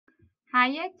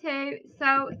Hiya too.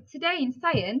 So today in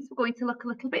science, we're going to look a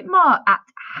little bit more at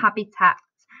habitats.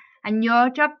 And your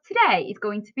job today is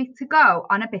going to be to go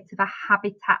on a bit of a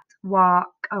habitat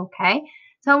walk, okay?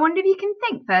 So I wonder if you can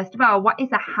think first of all, what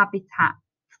is a habitat?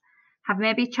 Have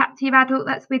maybe a chat to your adult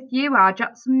that's with you or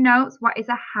jot some notes. What is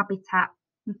a habitat?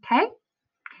 Okay?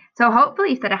 So hopefully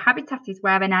you said a habitat is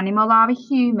where an animal or a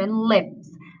human lives.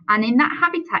 And in that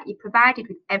habitat, you're provided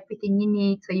with everything you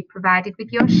need. So you're provided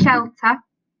with your shelter,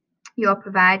 you're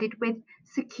provided with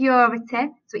security,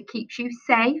 so it keeps you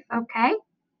safe, okay?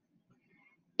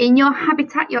 In your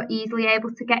habitat, you're easily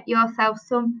able to get yourself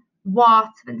some water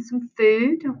and some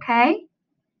food, okay?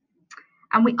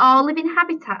 And we all live in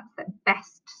habitats that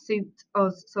best suit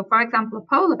us. So, for example, a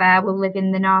polar bear will live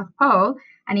in the North Pole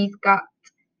and he's got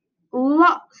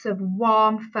lots of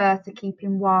warm fur to keep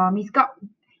him warm.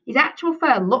 His actual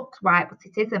fur looks white, but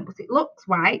it isn't, but it looks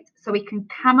white, so he can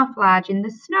camouflage in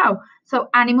the snow. So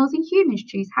animals and humans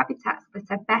choose habitats that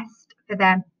are best for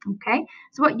them, okay?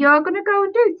 So what you're going to go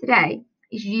and do today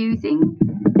is using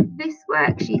this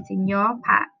worksheet in your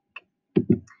pack.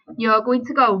 You're going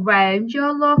to go round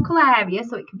your local area,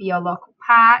 so it can be your local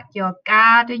park, your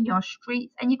garden, your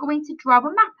streets, and you're going to draw a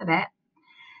map of it.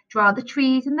 Draw the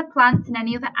trees and the plants and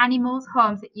any other animals'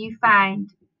 homes that you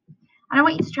find. And I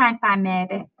want you to try and find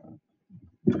maybe,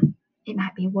 it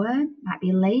might be a worm, it might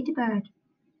be a ladybird.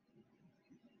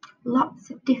 Lots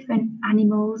of different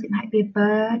animals. It might be a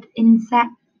bird,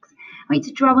 insects. I want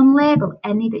you to draw and label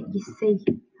any that you see,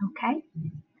 okay?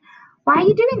 Why are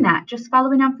you doing that? Just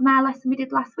following on from our lesson we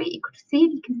did last week, you could see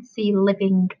if you can see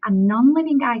living and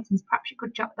non-living items. Perhaps you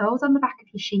could jot those on the back of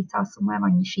your sheet or somewhere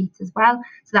on your sheet as well.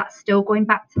 So that's still going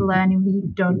back to learning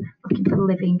we've done, looking for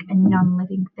living and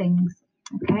non-living things,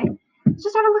 okay? Let's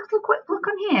just have a little quick look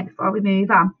on here before we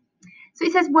move on. So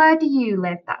it says, where do you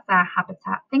live? That's our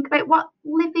habitat. Think about what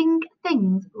living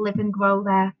things live and grow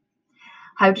there.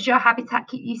 How does your habitat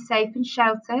keep you safe and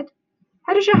sheltered?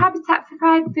 How does your habitat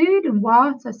provide food and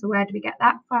water? So where do we get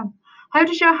that from? How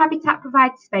does your habitat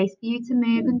provide space for you to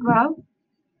move and grow?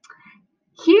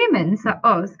 Humans, or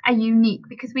us, are unique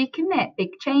because we can make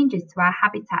big changes to our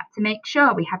habitat to make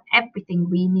sure we have everything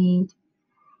we need.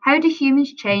 How do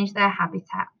humans change their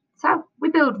habitat? So we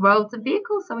build roads and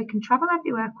vehicles so we can travel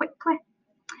everywhere quickly.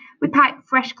 We pipe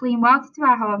fresh, clean water to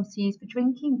our homes to use for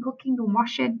drinking, cooking and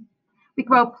washing. We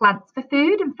grow plants for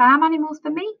food and farm animals for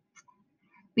meat.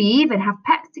 We even have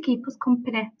pets to keep us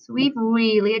company. So we've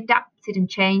really adapted and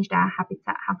changed our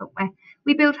habitat, haven't we?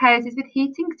 We build houses with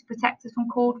heating to protect us from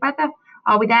cold weather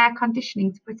or with air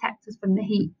conditioning to protect us from the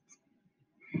heat.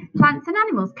 Plants and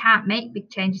animals can't make big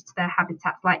changes to their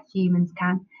habitats like humans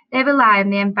can. They rely on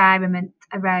the environment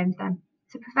around them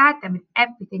to provide them with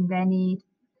everything they need.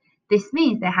 This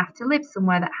means they have to live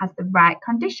somewhere that has the right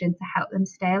conditions to help them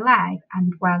stay alive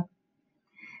and well.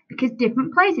 Because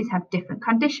different places have different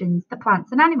conditions, the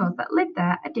plants and animals that live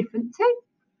there are different too.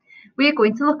 We are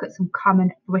going to look at some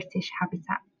common British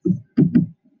habitats.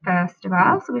 First of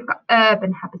all, so we've got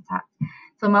urban habitats.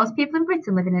 So most people in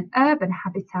Britain live in an urban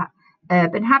habitat.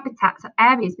 Urban habitats are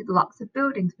areas with lots of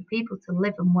buildings for people to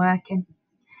live and work in.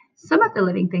 Some of the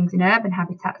living things in urban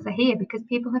habitats are here because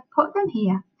people have put them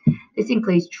here. This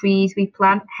includes trees we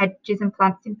plant, hedges and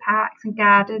plants in parks and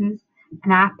gardens,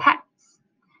 and our pets.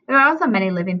 There are also many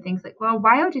living things that grow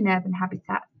wild in urban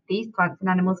habitats. These plants and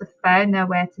animals have found their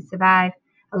way to survive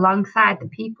alongside the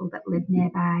people that live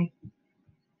nearby.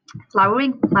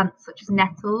 Flowering plants such as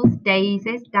nettles,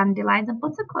 daisies, dandelions and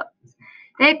buttercups.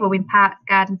 They grow in parks,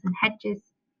 gardens and hedges.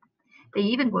 They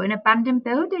even grow in abandoned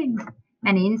buildings.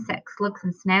 Many insects, slugs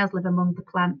and snails live among the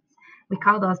plants. We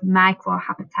call those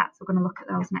microhabitats. We're going to look at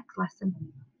those next lesson.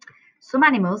 Some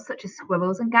animals, such as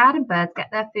squirrels and garden birds,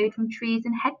 get their food from trees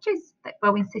and hedges that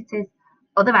grow in cities.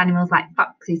 Other animals like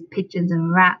foxes, pigeons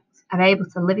and rats are able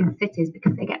to live in cities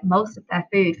because they get most of their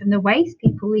food from the waste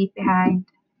people leave behind.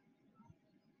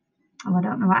 Oh, I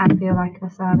don't know what I'd feel like if I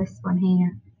saw this one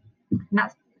here. And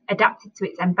that's adapted to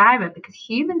its environment because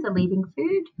humans are leaving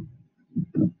food.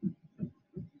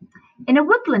 In a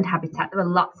woodland habitat, there are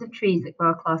lots of trees that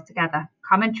grow close together.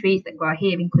 Common trees that grow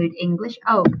here include English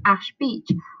oak, ash, beech,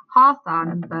 hawthorn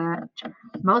and birch.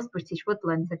 Most British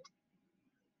woodlands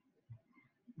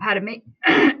are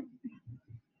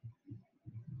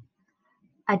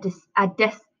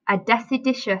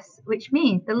deciduous, which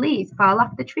means the leaves fall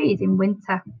off the trees in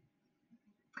winter.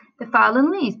 The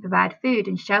fallen leaves provide food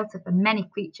and shelter for many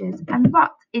creatures and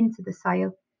rot into the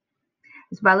soil.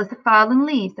 As well as the fallen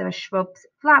leaves, there are shrubs,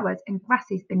 flowers and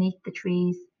grasses beneath the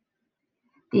trees.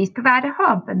 These provide a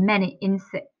home for many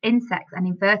insects and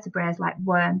invertebrates like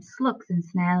worms, slugs and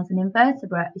snails. An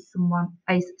invertebrate is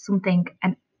something,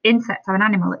 an insects are an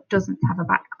animal that doesn't have a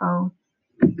backbone.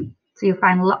 So you'll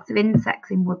find lots of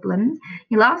insects in woodlands.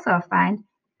 You'll also find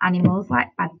animals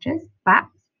like badgers, bats,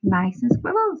 mice and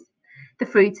squirrels. The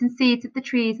fruit and seeds of the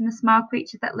trees and the small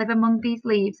creatures that live among these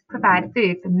leaves provide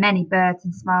food for many birds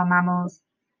and small mammals,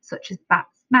 such as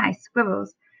bats, mice,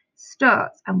 squirrels,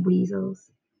 stoats and weasels.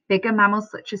 Bigger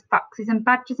mammals such as foxes and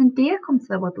badgers and deer come to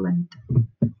the woodland.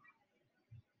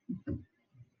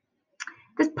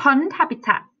 There's pond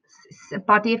habitats. It's a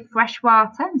body of fresh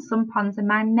water, and some ponds are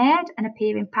man-made and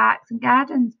appear in parks and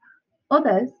gardens.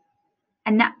 Others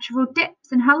are natural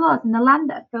dips and hollows in the land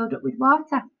that are filled up with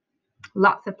water.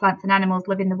 Lots of plants and animals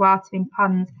live in the water in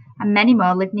ponds, and many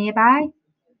more live nearby.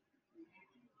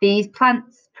 These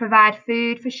plants provide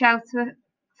food for shelter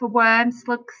for worms,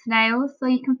 slugs, snails. So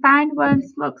you can find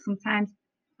worms, slugs sometimes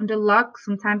under logs,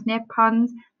 sometimes near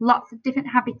ponds, lots of different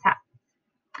habitats.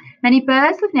 Many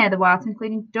birds live near the water,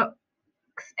 including ducks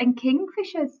and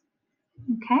kingfishers.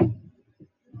 Okay.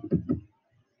 You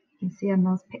can see on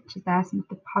those pictures there some of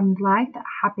the pond life.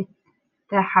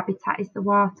 Their habitat is the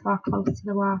water or close to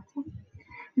the water.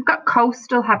 We've got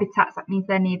coastal habitats. That means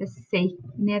they're near the sea,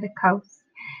 near the coast.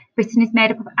 Britain is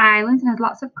made up of islands and has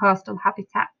lots of coastal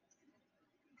habitats.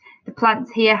 The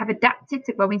plants here have adapted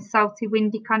to grow in salty,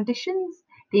 windy conditions.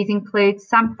 These include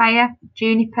samphire,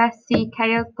 juniper, sea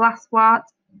kale, glasswort,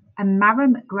 and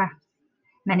marram grass.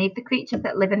 Many of the creatures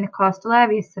that live in the coastal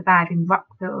areas survive in rock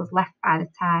pools left by the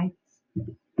tides.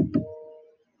 We've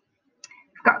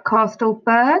got coastal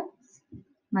birds.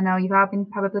 I know you've all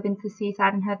probably been to the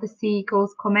seaside and heard the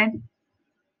seagulls coming.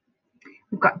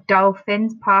 We've got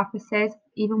dolphins, porpoises,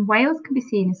 even whales can be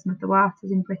seen in some of the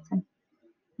waters in Britain.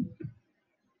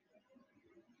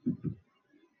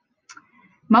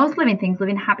 Most living things live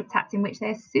in habitats in which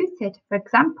they are suited. For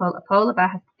example, a polar bear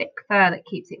has thick fur that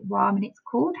keeps it warm in its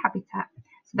cold habitat.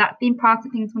 So that's the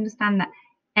important thing to understand, that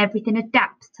everything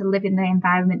adapts to live in the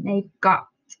environment they've got.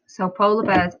 So polar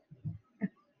bears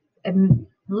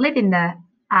live in the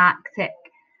Arctic,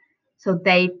 so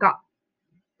they've got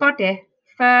body,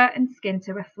 fur and skin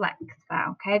to reflect that.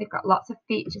 Okay, they've got lots of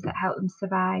features that help them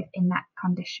survive in that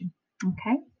condition.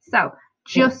 Okay, so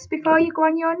just before you go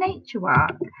on your nature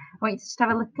walk, I want you to just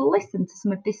have a little listen to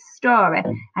some of this story,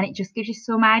 and it just gives you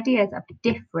some ideas of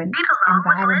different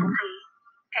environments.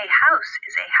 A House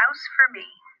is a House for Me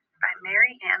by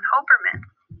Mary Ann Hoberman.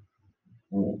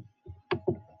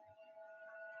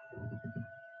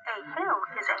 A hill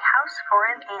is a house for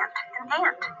an ant.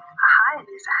 A hive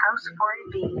is a house for a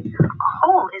bee. A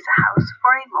hole is a house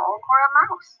for a mole or a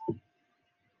mouse.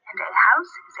 And a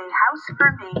house is a house for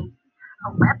me. A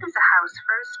web is a house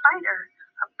for a spider.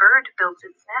 A bird builds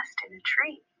its nest in a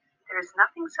tree. There is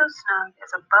nothing so snug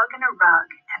as a bug in a rug,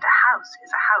 and a house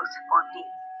is a house for me.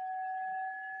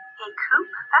 A coop,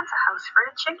 that's a house for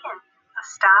a chicken. A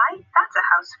sty, that's a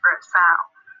house for a sow.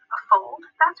 A fold,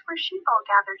 that's where sheep all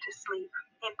gather to sleep.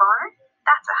 A barn,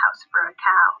 that's a house for a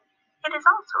cow. It is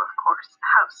also, of course, a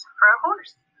house for a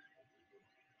horse.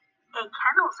 A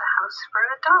kennel's a house for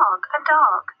a dog. A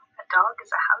dog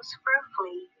is a house for a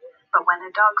flea. But when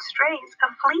a dog strays, a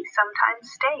flea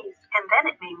sometimes stays, and then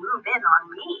it may move in on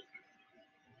me.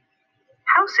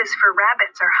 Houses for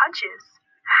rabbits are hutches.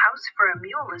 A house for a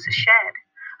mule is a shed.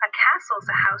 A castle's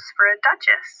a house for a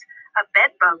duchess. A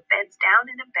bedbug beds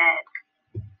down in a bed.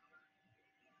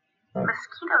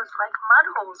 Mosquitoes like mud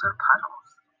holes or puddles.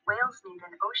 Whales need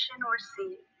an ocean or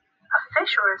sea. A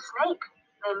fish or a snake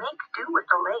may make do with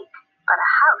the lake, but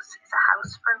a house is a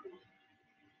house for me.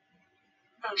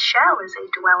 A shell is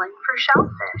a dwelling for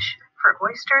shellfish, for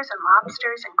oysters and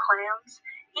lobsters and clams.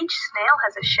 Each snail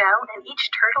has a shell and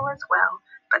each turtle as well,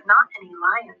 but not any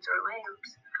lions or lambs.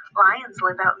 Lions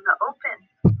live out in the open.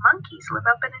 Monkeys live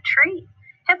up in a tree.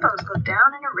 Hippos live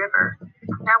down in a river.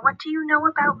 Now what do you know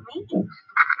about me?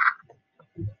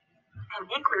 An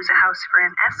igloo's a house for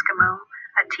an Eskimo.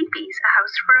 A teepee's a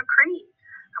house for a Cree.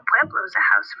 A pueblo's a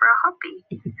house for a Hopi.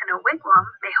 And a wigwam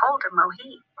may hold a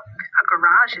Mohi. A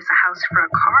garage is a house for a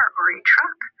car or a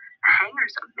truck. A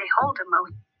hangar's may hold a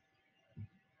Mohi.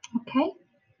 Okay,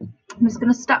 I'm just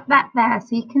going to stop that there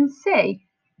so you can see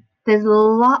there's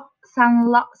lots and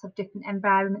lots of different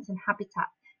environments and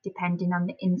habitats depending on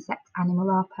the insect, animal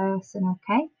or person.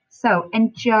 Okay, so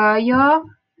enjoy your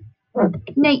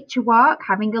nature walk,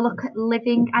 having a look at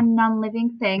living and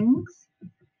non-living things,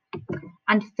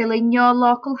 and fill in your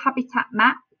local habitat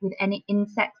map with any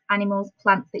insects, animals,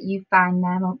 plants that you find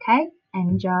there. Okay,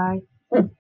 enjoy.